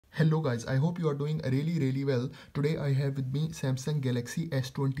Hello guys, I hope you are doing really well. Today I have with me Samsung Galaxy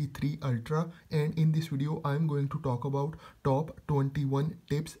S23 Ultra, and in this video I am going to talk about top 21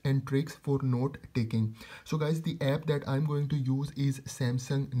 tips and tricks for note taking. So guys, the app that I'm going to use is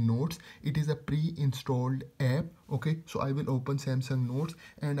Samsung Notes. It is a pre-installed app. Okay, so I will open Samsung Notes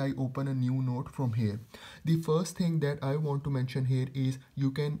and I open a new note from here. The first thing that I want to mention here is you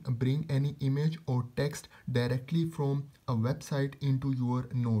can bring any image or text directly from a website into your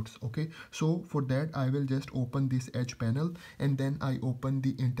notes. Okay, so for that I will just open this edge panel and then I open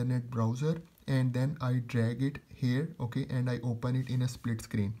the internet browser and then I drag it here. Okay, and I open it in a split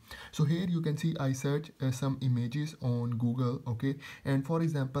screen. So here you can see I search some images on Google. Okay, and for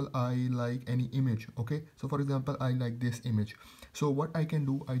example I like any image. Okay, so for example I like this image. So what I can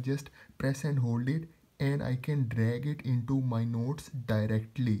do, I just press and hold it and I can drag it into my notes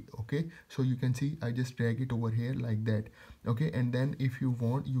directly. Okay, so you can see I just drag it over here like that. Okay, and then if you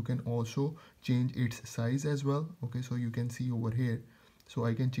want you can also change its size as well. Okay, so you can see over here, so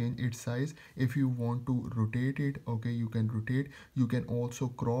I can change its size. If you want to rotate it, okay, you can rotate. You can also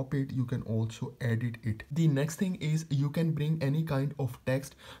crop it, you can also edit it. The next thing is you can bring any kind of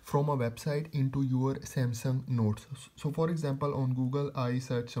text from a website into your Samsung Notes. So for example on Google I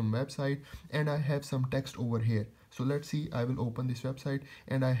search some website and I have some text over here. So let's see, I will open this website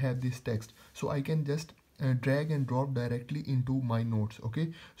and I have this text, so I can just drag and drop directly into my notes.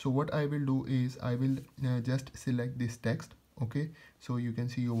 Okay, so what I will do is I will just select this text. Okay, so you can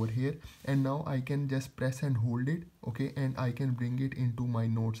see over here, and now I can just press and hold it. Okay, and I can bring it into my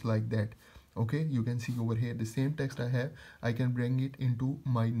notes like that. Okay, you can see over here the same text I have, I can bring it into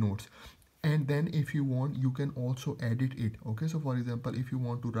my notes. And then if you want you can also edit it. Okay, so for example if you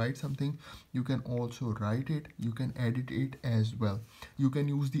want to write something, you can also write it, you can edit it as well. You can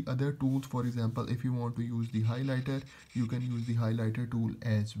use the other tools. For example if you want to use the highlighter, you can use the highlighter tool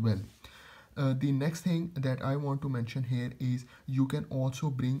as well. The next thing that I want to mention here is you can also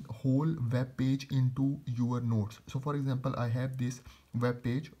bring whole web page into your notes. So for example I have this web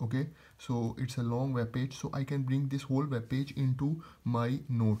page. Okay, so it's a long web page, so I can bring this whole web page into my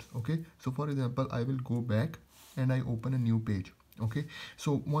notes. Okay, so for example I will go back and I open a new page. Okay,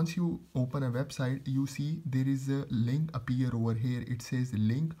 so once you open a website, you see there is a link appear over here. It says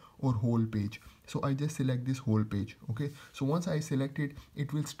link or whole page, so I just select this whole page. Okay, so once I select it,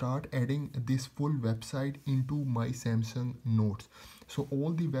 it will start adding this full website into my Samsung Notes. So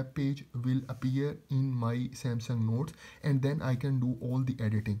all the web page will appear in my Samsung Notes, and then I can do all the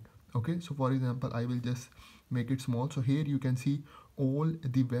editing. Okay, so for example I will just make it small. So here you can see all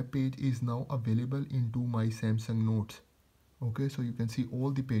the web page is now available into my Samsung Notes. Okay, so you can see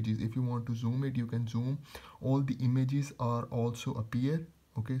all the pages. If you want to zoom it, you can zoom. All the images are also appear.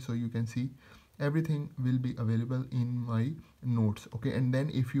 Okay, so you can see everything will be available in my notes. Okay, and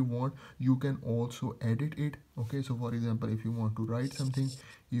then if you want you can also edit it. Okay, so for example if you want to write something,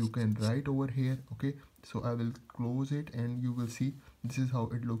 you can write over here. Okay, so I will close it and you will see this is how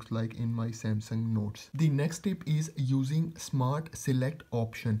it looks like in my Samsung Notes. The next tip is using smart select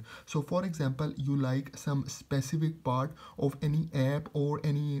option. So for example you like some specific part of any app or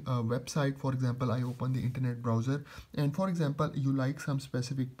any website. For example I open the internet browser and for example you like some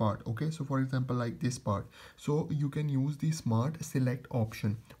specific part. Okay, so for example like this part, so you can use the smart select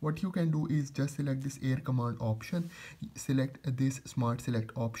option. What you can do is just select this air command option, select this smart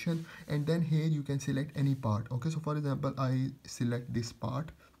select option, and then here you can select any part. Okay, so for example I select this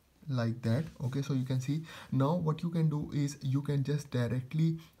part like that. Okay, so you can see now what you can do is you can just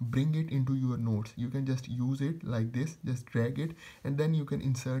directly bring it into your notes. You can just use it like this, just drag it and then you can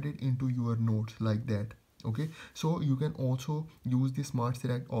insert it into your notes like that. Okay, so you can also use the smart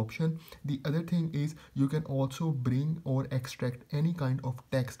select option. The other thing is you can also bring or extract any kind of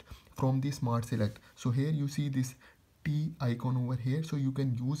text from the smart select. So here you see this T icon over here, so you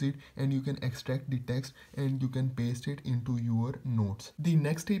can use it and you can extract the text and you can paste it into your notes. The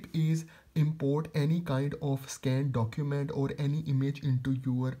next tip is import any kind of scanned document or any image into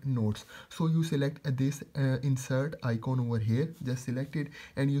your notes. So you select this insert icon over here, just select it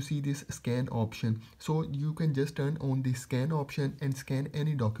and you see this scan option. So you can just turn on the scan option and scan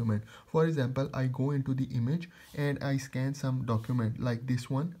any document. For example I go into the image and I scan some document like this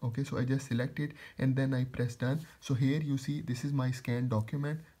one. Okay, so I just select it and then I press done. So here you see this is my scanned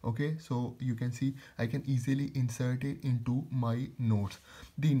document. Okay, so you can see I can easily insert it into my notes.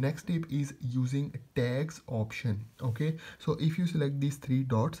 The next tip is using tags option. Okay, so if you select these three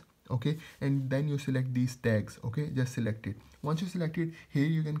dots, okay, and then you select these tags. Okay, just select it. Once you select it, here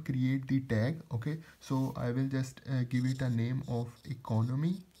you can create the tag. Okay, so I will just give it a name of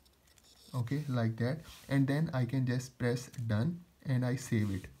economy. Okay, like that, and then I can just press done and I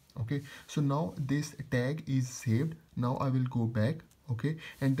save it. Okay, so now this tag is saved. Now I will go back. Okay,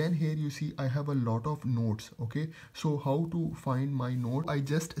 and then here you see I have a lot of notes. Okay, so how to find my note? I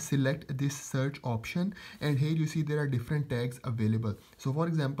just select this search option, and here you see there are different tags available. So for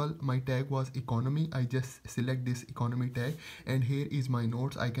example, my tag was economy. I just select this economy tag, and here is my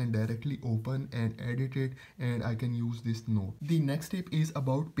notes. I can directly open and edit it, and I can use this note. The next step is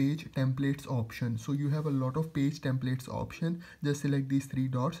about page templates option. So you have a lot of page templates option. Just select these three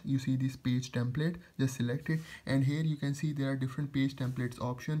dots. You see this page template, just select it, and here you can see there are different page templates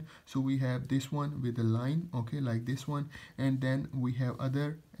option. So we have this one with a line, okay, like this one, and then we have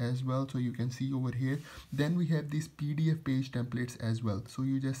other as well, so you can see over here. Then we have these PDF page templates as well, so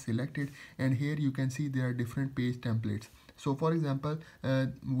you just select it, and here you can see there are different page templates. So for example,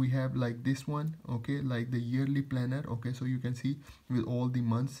 we have like this one, okay, like the yearly planner, okay, so you can see with all the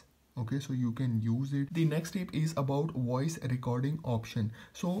months. Okay, so you can use it. The next tip is about voice recording option.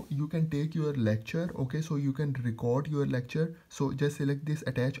 So you can take your lecture, okay, so you can record your lecture. So just select this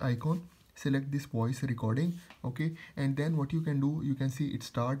attach icon, select this voice recording, okay, and then what you can do, you can see it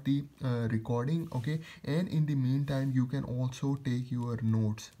start the recording, okay, and in the meantime you can also take your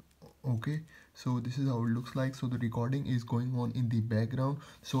notes. Okay, so this is how it looks like. So the recording is going on in the background.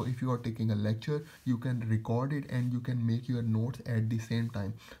 So if you are taking a lecture, you can record it and you can make your notes at the same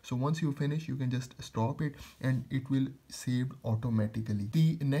time. So once you finish, you can just stop it and it will save automatically.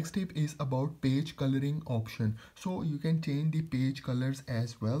 The next tip is about page coloring option. So you can change the page colors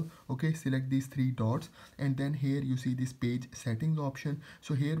as well. Okay, select these three dots, and then here you see this page settings option.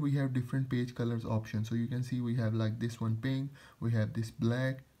 So here we have different page colors option. So you can see we have like this one pink, we have this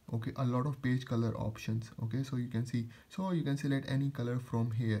black, okay, a lot of page color options. Okay, so you can see, so you can select any color from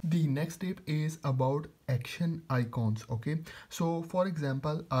here. The next tip is about action icons. Okay, so for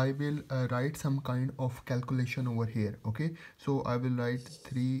example, I will write some kind of calculation over here. Okay, so I will write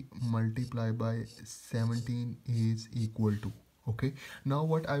 3 multiplied by 17 is equal to, okay, now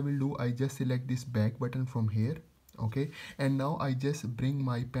what I will do, I just select this back button from here. Okay, and now I just bring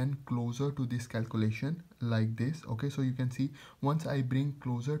my pen closer to this calculation like this. Okay, so you can see once I bring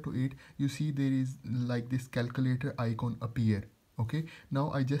closer to it, you see there is like this calculator icon appear. Okay,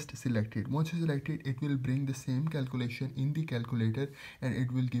 now I just select it. Once you select it, it will bring the same calculation in the calculator, and it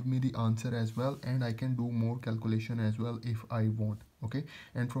will give me the answer as well, and I can do more calculation as well if I want. Okay,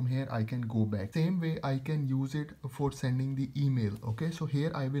 and from here I can go back. Same way I can use it for sending the email. Okay, so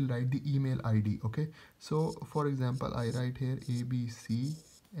here I will write the email ID. Okay, so for example, I write here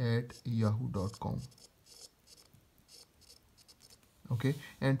abc@yahoo.com. Okay,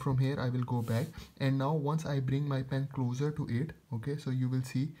 and from here I will go back, and now once I bring my pen closer to it, okay, so you will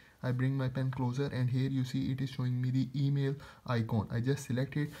see I bring my pen closer, and here you see it is showing me the email icon. I just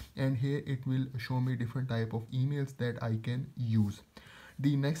select it, and here it will show me different type of emails that I can use.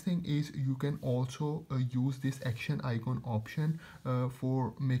 The next thing is you can also use this action icon option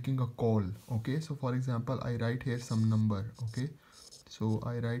for making a call. Okay, so for example, I write here some number. Okay, so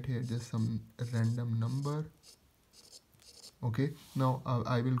I write here just some random number. Okay, now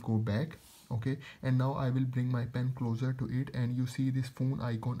I will go back. Okay, and now I will bring my pen closer to it, and you see this phone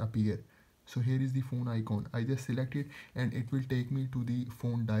icon appear. So here is the phone icon. I just select it, and it will take me to the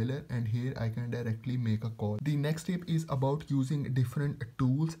phone dialer, and here I can directly make a call. The next tip is about using different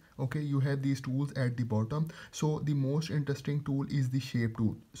tools. Okay, you have these tools at the bottom. So the most interesting tool is the shape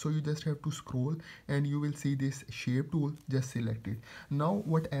tool. So you just have to scroll, and you will see this shape tool. Just select it. Now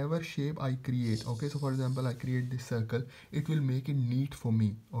whatever shape I create, okay, so for example, I create this circle, it will make it neat for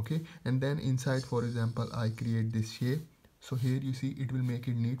me. Okay, and then inside, for example, I create this shape. So here you see it will make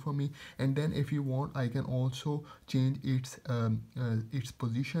it neat for me, and then if you want, I can also change its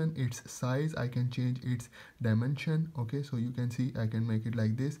position, its size. I can change its dimension. Okay, so you can see I can make it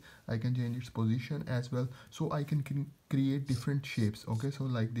like this. I can change its position as well, so I can create different shapes. Okay, so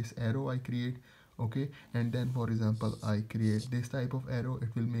like this arrow I create. Okay, and then for example, I create this type of arrow,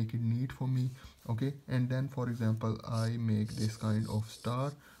 it will make it neat for me. Okay, and then for example, I make this kind of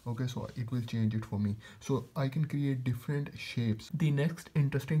star. Okay, so it will change it for me, so I can create different shapes. The next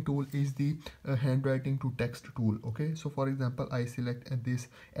interesting tool is the handwriting to text tool. Okay, so for example, I select this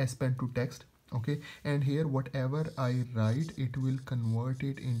S Pen to text. Okay, and here whatever I write, it will convert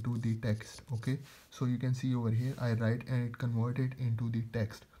it into the text. Okay, so you can see over here I write and it converted into the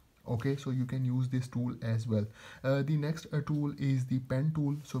text. Okay, so you can use this tool as well. The next tool is the pen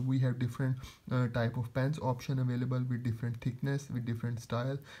tool. So we have different type of pens option available with different thickness, with different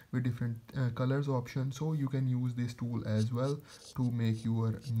style, with different colors option. So you can use this tool as well to make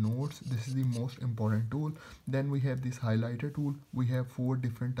your notes. This is the most important tool. Then we have this highlighter tool. We have 4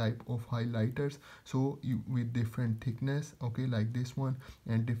 different type of highlighters, so you with different thickness, okay, like this one,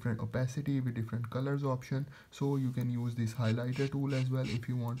 and different opacity with different colors option. So you can use this highlighter tool as well if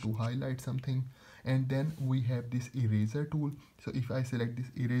you want to highlight something. And then we have this eraser tool. So if I select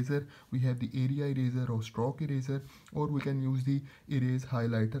this eraser, we have the area eraser or stroke eraser, or we can use the erase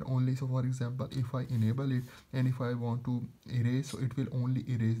highlighter only. So for example, if I enable it and if I want to erase, so it will only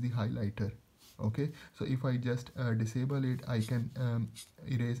erase the highlighter. Okay, so if I just disable it, I can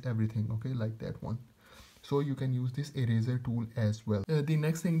erase everything, okay, like that one. So you can use this eraser tool as well. The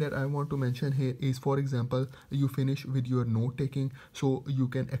next thing that I want to mention here is, for example, you finish with your note taking, so you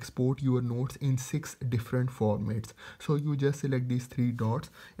can export your notes in 6 different formats. So you just select these 3 dots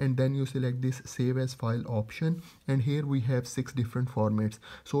and then you select this save as file option, and here we have 6 different formats.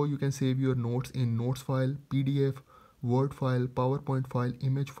 So you can save your notes in notes file, PDF, Word file, PowerPoint file,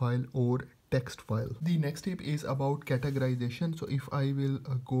 image file, or text file. The next tip is about categorization. So if I will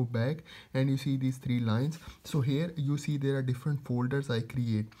go back and you see these 3 lines, so here you see there are different folders I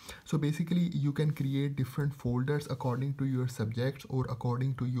create. So basically you can create different folders according to your subjects or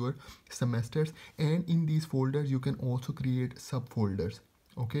according to your semesters, and in these folders you can also create subfolders.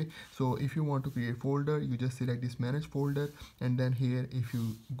 Okay, so if you want to create folder, you just select this manage folder, and then here if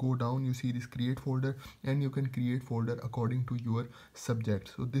you go down you see this create folder, and you can create folder according to your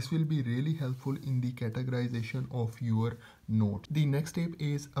subject. So this will be really helpful in the categorization of your note. The next step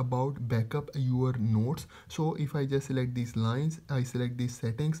is about backup your notes. So if I just select these lines, I select these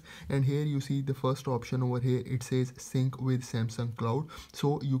settings, and here you see the first option over here, it says sync with Samsung Cloud.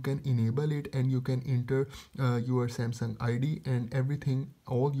 So you can enable it and you can enter your Samsung ID, and everything,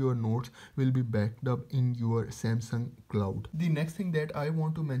 all your notes will be backed up in your Samsung Cloud. The next thing that I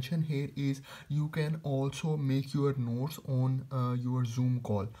want to mention here is you can also make your notes on your Zoom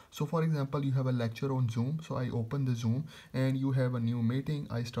call. So for example, you have a lecture on Zoom, so I open the Zoom and you have a new meeting,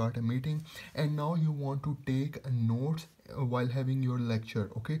 I start a meeting, and now you want to take notes while having your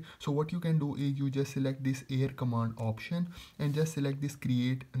lecture. Okay, so what you can do is you just select this air command option and just select this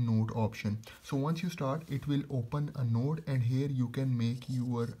create note option. So once you start, it will open a note, and here you can make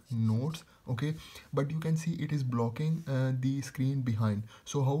your notes. Okay, but you can see it is blocking the screen behind.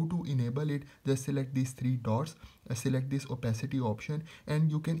 So how to enable it? Just select these 3 dots, select this opacity option, and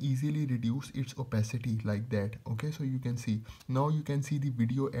you can easily reduce its opacity like that. Okay, so you can see now you can see the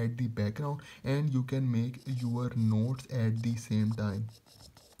video at the background, and you can make your notes at the same time.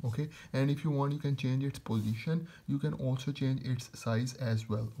 Okay, and if you want, you can change its position, you can also change its size as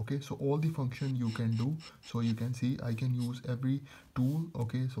well. Okay, so all the function you can do. So you can see I can use every tool.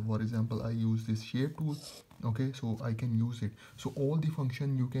 Okay, so for example, I use this shape tool. Okay, so I can use it. So all the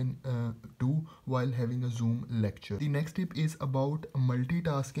function you can do while having a Zoom lecture. The next tip is about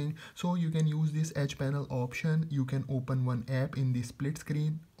multitasking. So you can use this edge panel option. You can open one app in the split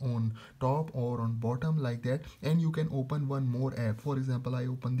screen on top or on bottom like that, and you can open one more app. For example, I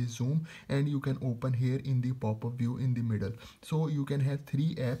open this Zoom, and you can open here in the pop-up view in the middle. So you can have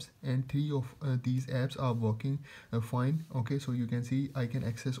 3 apps, and 3 of these apps are working fine. Okay, so you can see I can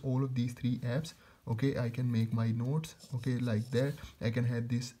access all of these 3 apps. Okay, I can make my notes, okay, like that. I can have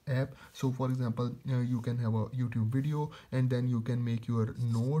this app. So for example, you can have a YouTube video, and then you can make your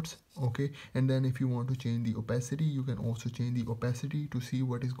notes. Okay, and then if you want to change the opacity, you can also change the opacity to see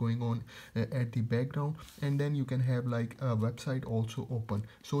what is going on at the background. And then you can have like a website also open.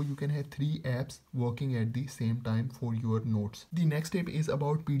 So you can have 3 apps working at the same time for your notes. The next step is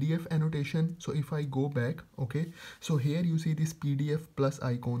about PDF annotation. So if I go back, okay, so here you see this PDF plus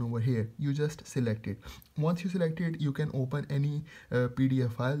icon over here. You just select it. Once you select it, you can open any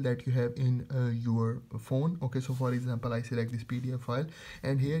PDF file that you have in your phone. Okay, so for example, I select this PDF file,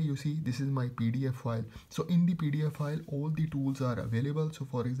 and here you see this is my PDF file. So in the PDF file, all the tools are available. So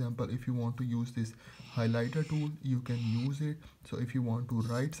for example, if you want to use this highlighter tool, you can use it. So if you want to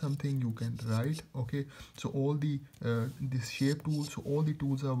write something, you can write. Okay, so all the this shape tool, so all the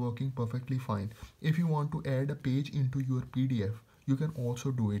tools are working perfectly fine. If you want to add a page into your PDF, you can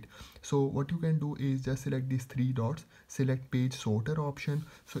also do it. So what you can do is just select these 3 dots, select page sorter option,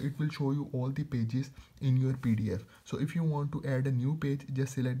 so it will show you all the pages in your PDF. So if you want to add a new page,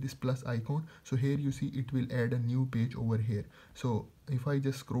 just select this plus icon. So here you see it will add a new page over here. So if I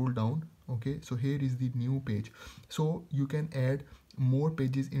just scroll down, okay, so here is the new page. So you can add more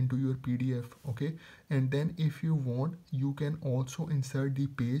pages into your PDF. Okay, and then if you want, you can also insert the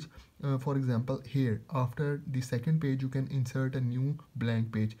page. For example, here after the second page you can insert a new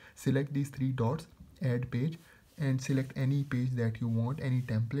blank page. Select these three dots, add page, and select any page that you want, any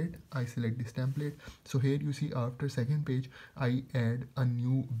template. I select this template. So here you see after second page I add a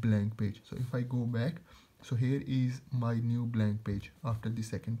new blank page. So if I go back, so here is my new blank page after the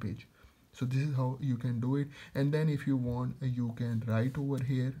second page. So this is how you can do it. And then if you want, you can write over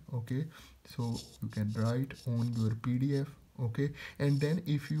here. Okay, so you can write on your PDF. Okay, and then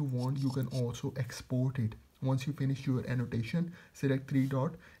if you want, you can also export it. Once you finish your annotation, select three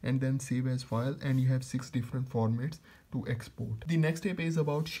dot and then save as file, and you have 6 different formats to export. The next step is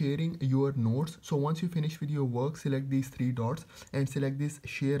about sharing your notes. So once you finish with your work, select these three dots and select this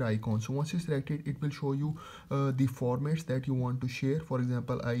share icon. So once you select it, it will show you the formats that you want to share. For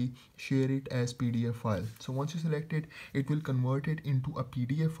example, I share it as PDF file. So once you select it, it will convert it into a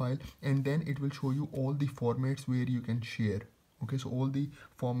PDF file, and then it will show you all the formats where you can share. Okay, so all the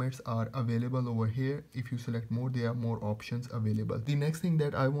formats are available over here. If you select more, there are more options available. The next thing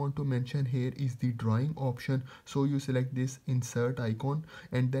that I want to mention here is the drawing option. So you select this insert icon,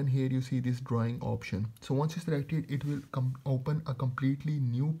 and then here you see this drawing option. So once you select it, it will open a completely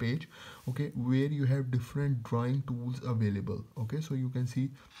new page, okay, where you have different drawing tools available. Okay, so you can see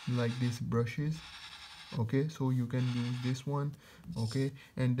like these brushes. Okay, so you can use this one. Okay,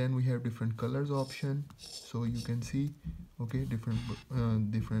 and then we have different colors option, so you can see, okay, different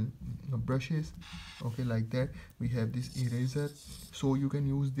brushes. Okay, like that. We have this eraser, so you can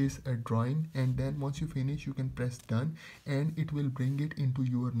use this drawing, and then once you finish, you can press done, and it will bring it into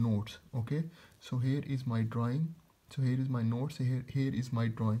your notes. Okay, so here is my drawing. So here is my notes. Here is my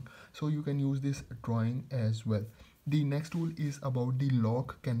drawing. So you can use this drawing as well. The next tool is about the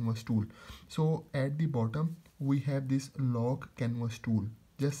lock canvas tool. So at the bottom we have this lock canvas tool.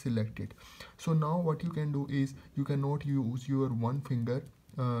 Just select it. So now what you can do is you cannot use your one finger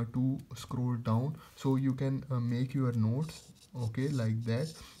to scroll down. So you can make your notes, okay, like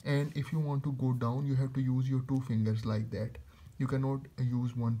that. And if you want to go down, you have to use your two fingers like that. You cannot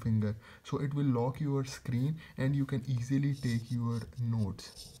use one finger, so it will lock your screen and you can easily take your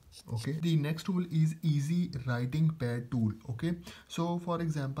notes. Okay, the next tool is easy writing pad tool. Okay, so for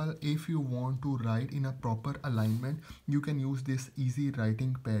example, if you want to write in a proper alignment, you can use this easy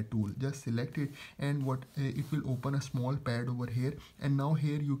writing pad tool. Just select it, and it will open a small pad over here, and now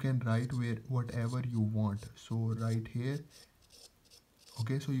here you can write whatever you want. So right here.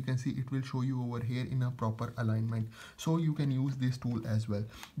 Okay, so you can see it will show you over here in a proper alignment, so you can use this tool as well.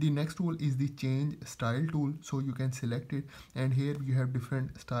 The next tool is the change style tool. So you can select it, and here you have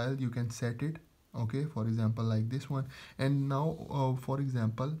different style, you can set it. Okay, for example, like this one. And now for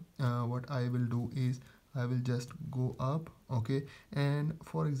example, what I will do is I will just go up. Okay, and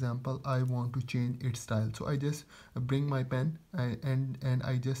for example, I want to change its style, so I just bring my pen and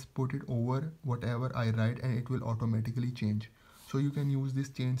I just put it over whatever I write, and it will automatically change. So you can use this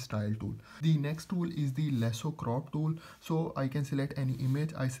change style tool. The next tool is the Lasso Crop tool. So I can select any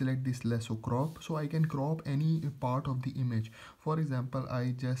image. I select this Lasso Crop, so I can crop any part of the image. For example,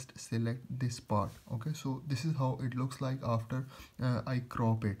 I just select this part. Okay, so this is how it looks like after I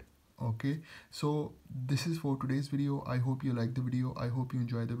crop it. Okay, so this is for today's video. I hope you like the video. I hope you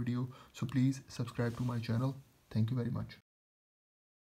enjoy the video. So please subscribe to my channel. Thank you very much.